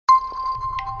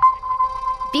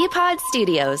BPod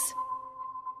Studios.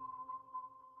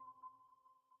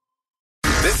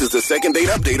 This is the second date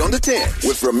update on the 10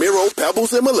 with Ramiro,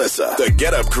 Pebbles, and Melissa. The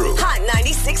Get Up Crew. Hot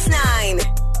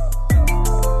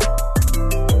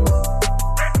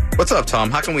 96.9. What's up,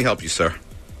 Tom? How can we help you, sir?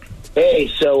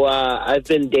 Hey, so I've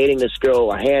been dating this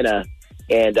girl, Hannah,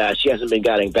 and she hasn't been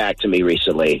getting back to me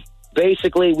recently.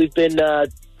 Basically, we've been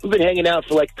hanging out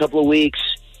for like a couple of weeks,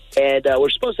 and we're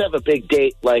supposed to have a big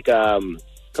date like a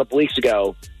couple weeks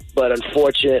ago, but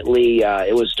unfortunately,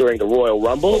 it was during the Royal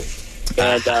Rumble.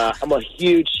 And I'm a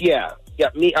huge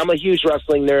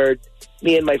wrestling nerd.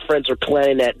 Me and my friends were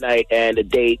planning that night, and a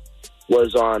date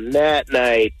was on that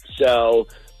night. So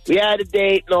we had a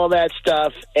date and all that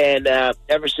stuff, and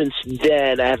ever since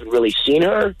then, I haven't really seen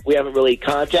her. We haven't really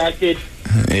contacted.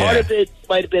 Yeah. Part of it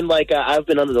might have been like I've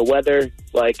been under the weather.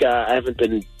 Like I haven't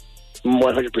been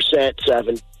 100%, so I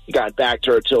haven't got back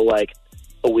to her till like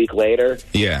a week later.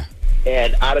 Yeah.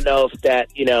 And I don't know if that,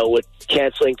 with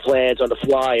canceling plans on the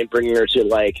fly and bringing her to,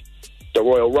 like, the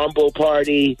Royal Rumble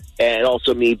party and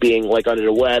also me being, like, under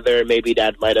the weather, maybe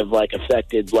that might have, like,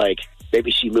 affected, like, maybe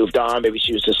she moved on. Maybe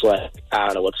she was just like, I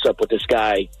don't know what's up with this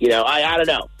guy. I don't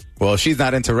know. Well, she's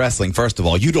not into wrestling. First of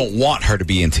all, you don't want her to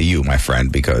be into you, my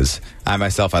friend, because I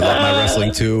myself, I love my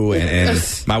wrestling, too. And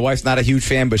my wife's not a huge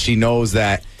fan, but she knows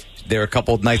that there are a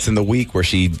couple of nights in the week where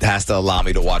she has to allow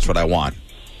me to watch what I want.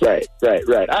 Right.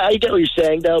 I get what you're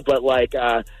saying, though, but, like,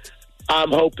 I'm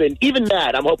hoping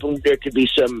there could be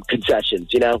some concessions,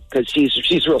 because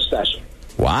she's real special.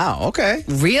 Wow, okay.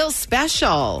 Real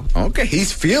special. Okay,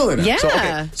 he's feeling it.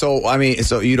 Yeah.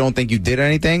 So you don't think you did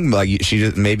anything? Like, she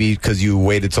just, maybe because you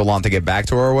waited so long to get back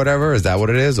to her or whatever? Is that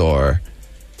what it is, or?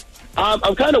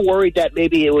 I'm kind of worried that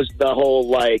maybe it was the whole,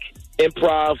 like,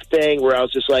 improv thing where I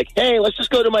was just like, hey, let's just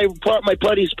go to my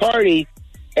buddy's party.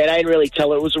 And I didn't really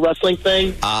tell her it was a wrestling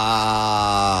thing. So,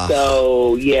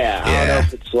 yeah, I don't know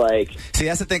if it's like... See,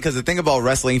 that's the thing, because the thing about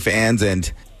wrestling fans, and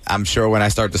I'm sure when I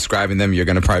start describing them, you're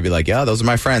going to probably be like, yeah, those are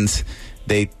my friends.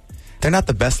 They're not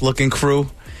the best-looking crew.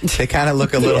 They kind of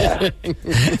look a little...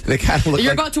 They kind of look You're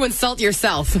like... about to insult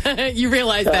yourself. You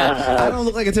realize that. I don't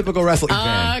look like a typical wrestling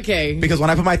fan. Okay. Because when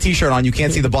I put my T-shirt on, you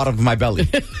can't see the bottom of my belly.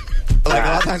 Like, a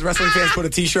lot of times wrestling fans put a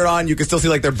T-shirt on, you can still see,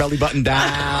 like, their belly button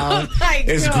down.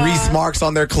 There's grease marks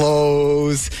on their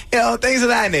clothes. Things of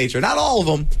that nature. Not all of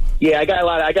them. Yeah, I got a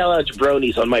lot of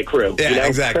jabronis on my crew. Yeah,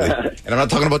 exactly. And I'm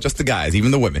not talking about just the guys, even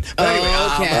the women. But anyway,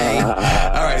 okay.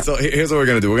 All right, so here's what we're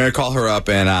going to do. We're going to call her up,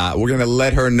 and we're going to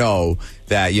let her know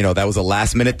that, that was a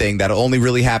last-minute thing that only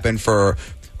really happened for,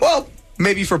 well,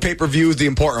 maybe for pay-per-views, the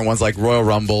important ones like Royal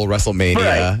Rumble,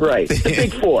 WrestleMania. Right. The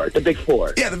Big Four.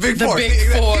 Yeah, the Big Four. Big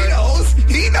Four.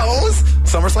 He knows.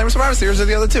 SummerSlam and Survivor Series are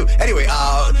the other two. Anyway,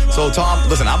 so Tom,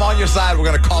 listen, I'm on your side. We're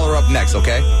going to call her up next,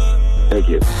 okay? Thank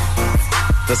you.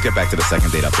 Let's get back to the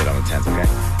second date update on the 10th, okay?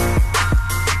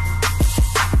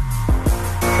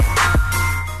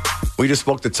 We just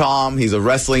spoke to Tom. He's a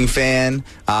wrestling fan.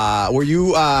 Were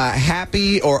you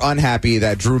happy or unhappy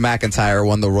that Drew McIntyre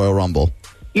won the Royal Rumble?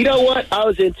 You know what? I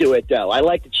was into it, though. I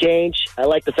like the change. I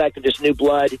like the fact that there's new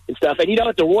blood and stuff. And you know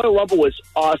what? The Royal Rumble was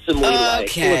awesomely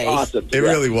it was awesome. It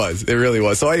really was. It really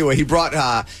was. So anyway, he brought,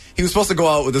 he was supposed to go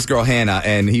out with this girl, Hannah,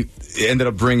 and he ended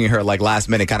up bringing her like last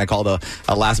minute, kind of called a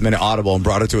last minute audible and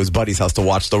brought her to his buddy's house to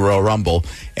watch the Royal Rumble.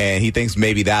 And he thinks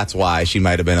maybe that's why she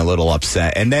might have been a little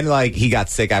upset. And then like he got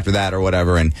sick after that or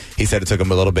whatever. And he said it took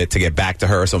him a little bit to get back to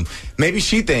her. So maybe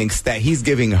she thinks that he's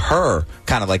giving her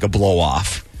kind of like a blow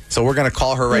off. So we're going to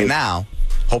call her right now,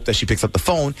 hope that she picks up the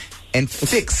phone, and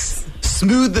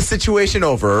smooth the situation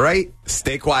over, all right?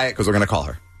 Stay quiet because we're going to call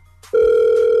her.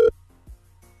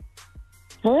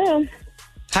 Hello.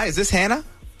 Hi, is this Hannah?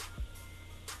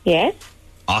 Yes.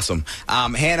 Awesome.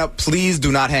 Hannah, please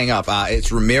do not hang up.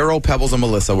 It's Ramiro, Pebbles, and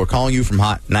Melissa. We're calling you from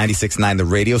Hot 96.9, the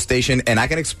radio station, and I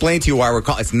can explain to you why we're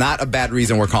calling. It's not a bad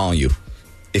reason we're calling you.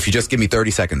 If you just give me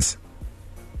 30 seconds.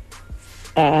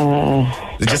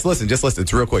 Just listen.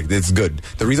 It's real quick. It's good.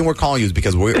 The reason we're calling you is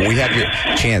because we have your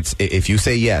chance. If you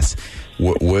say yes,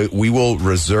 we will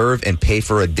reserve and pay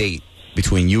for a date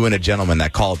between you and a gentleman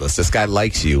that called us. This guy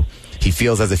likes you. He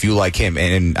feels as if you like him.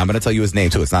 And I'm going to tell you his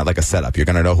name, too. It's not like a setup. You're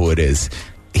going to know who it is.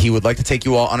 He would like to take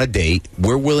you all on a date.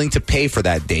 We're willing to pay for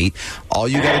that date. All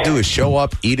you got to do is show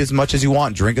up, eat as much as you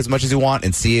want, drink as much as you want,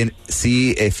 and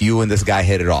see if you and this guy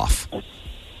hit it off.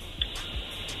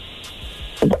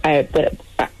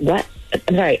 What?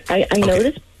 I'm sorry. I know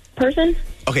this person?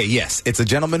 Okay, yes. It's a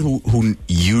gentleman who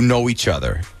you know each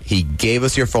other. He gave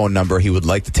us your phone number. He would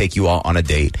like to take you out on a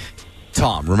date.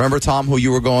 Tom. Remember Tom, who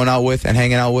you were going out with and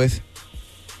hanging out with?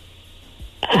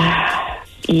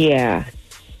 Yeah.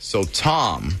 So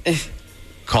Tom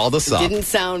called us up. Didn't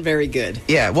sound very good.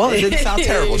 Yeah, well, it didn't sound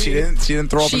terrible. She didn't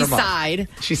throw up in her mouth. Sighed.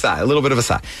 She sighed. A little bit of a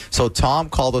sigh. So Tom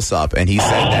called us up, and he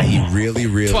said that he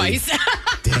really... Twice.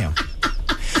 Damn.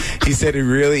 He said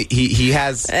he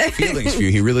has feelings for you.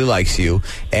 He really likes you,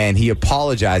 and he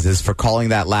apologizes for calling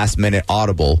that last-minute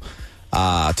audible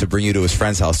to bring you to his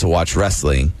friend's house to watch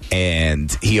wrestling,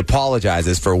 and he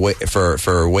apologizes for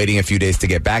waiting a few days to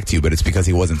get back to you, but it's because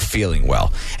he wasn't feeling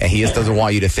well, and he just doesn't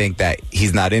want you to think that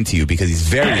he's not into you, because he's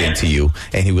very into you,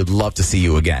 and he would love to see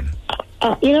you again.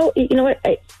 You know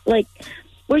what?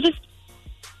 We're just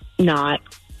not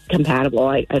compatible.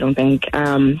 I don't think.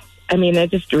 I mean, I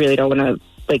just really don't want to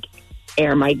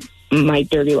air my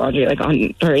dirty laundry on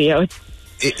the radio.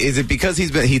 Is it because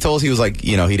he told us he was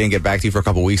he didn't get back to you for a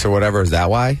couple weeks or whatever? Is that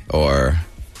why? Or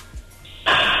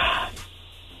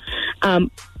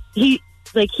he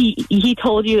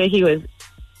told you that he was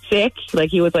sick,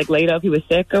 he was laid up, he was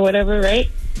sick or whatever, right?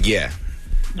 Yeah.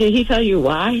 Did he tell you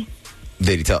why?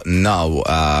 Did he tell? No,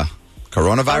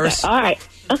 coronavirus. Okay. All right.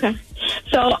 Okay.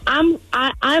 So I'm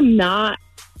not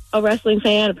a wrestling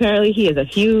fan. Apparently, he is a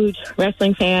huge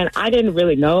wrestling fan. I didn't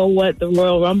really know what the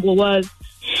Royal Rumble was.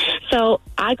 So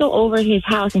I go over to his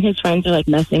house, and his friends are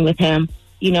messing with him.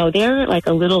 They're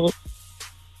a little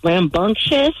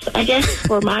rambunctious, I guess,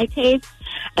 for my taste.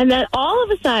 And then all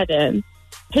of a sudden,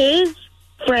 his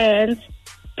friends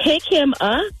pick him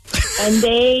up, and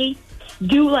they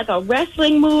do a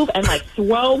wrestling move and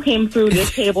throw him through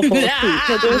this table full of food.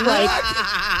 So there's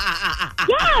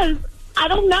yes, I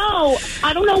don't know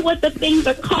what the things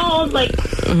are called,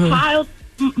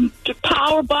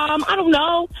 power bomb. I don't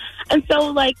know. And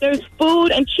so, there's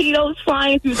food and Cheetos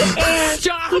flying through the air.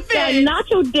 Stop He's got it.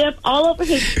 nacho dip all over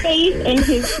his face and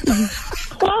his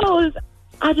clothes.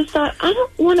 I just thought, I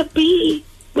don't want to be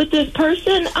with this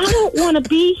person. I don't want to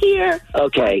be here.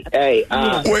 Okay. Hey,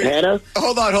 Wait, Hannah?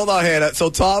 Hold on, Hannah. So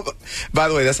Tom, by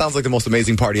the way, that sounds like the most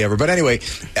amazing party ever. But anyway,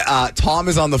 Tom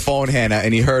is on the phone, Hannah,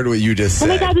 and he heard what you just said.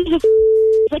 Oh, my God, this is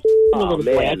Oh,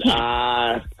 man.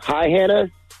 Hi,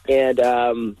 Hannah. And,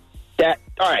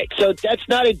 all right, so that's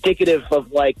not indicative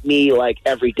of, me,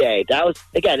 every day. That was,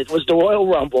 again, it was the Royal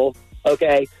Rumble,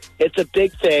 okay? It's a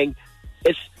big thing.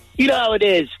 It's, you know how it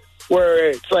is,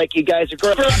 where it's you guys are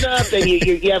grown up and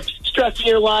you have stress in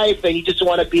your life and you just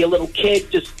want to be a little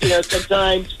kid,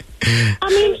 sometimes. I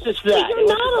mean, It's just that. you're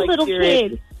not a little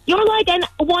kid. You're an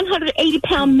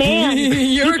 180-pound man.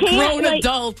 You're you grown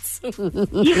adults.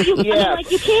 Yeah.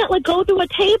 You can't go through a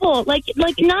table.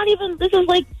 Not even. This is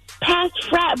past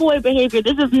frat boy behavior.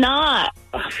 This is not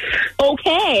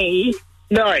okay.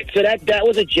 No, all right, so that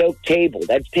was a joke table.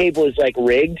 That table is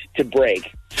rigged to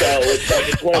break. So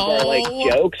it's one of our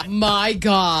jokes. My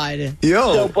God.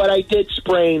 Yo. So, but I did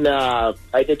sprain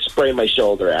my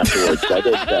shoulder afterwards. I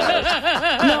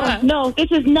did. No,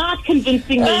 this is not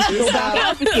convincing me to go back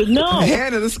out with you. No.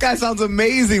 Hannah, this guy sounds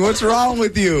amazing. What's wrong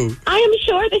with you? I am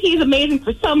sure that he's amazing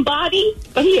for somebody,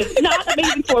 but he is not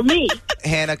amazing for me.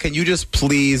 Hannah, can you just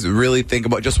please really think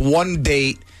about just one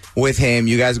date with him?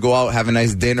 You guys go out, have a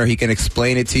nice dinner. He can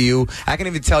explain it to you. I can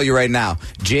even tell you right now,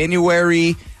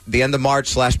 January, the end of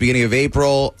March / beginning of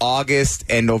April, August,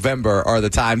 and November are the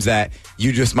times that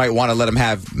you just might want to let him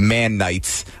have man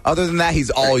nights. Other than that, he's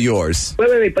all yours.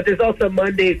 Wait, but there's also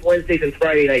Mondays, Wednesdays, and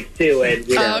Friday nights, too. And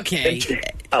Okay.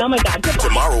 Oh, my God.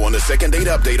 Tomorrow on the Second Date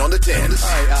Update on the 10s.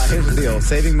 All right, here's the deal.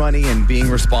 Saving money and being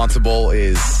responsible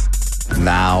is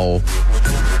now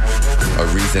a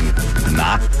reason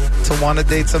not to want to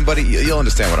date somebody. You'll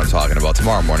understand what I'm talking about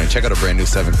tomorrow morning. Check out a brand new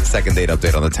Second Date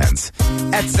Update on the 10s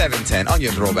at 7:10 on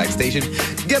your throwback station.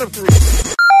 Get up.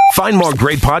 Find more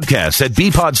great podcasts at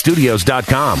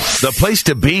bpodstudios.com, the place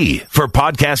to be for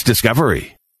podcast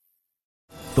discovery.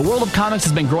 The world of comics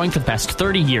has been growing for the past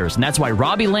 30 years, and that's why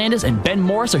Robbie Landis and Ben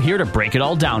Morris are here to break it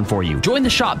all down for you. Join the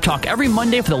Shop Talk every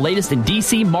Monday for the latest in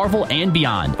DC, Marvel, and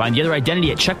beyond. Find The Other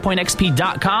Identity at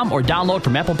checkpointxp.com or download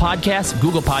from Apple Podcasts,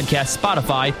 Google Podcasts,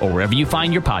 Spotify, or wherever you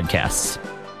find your podcasts.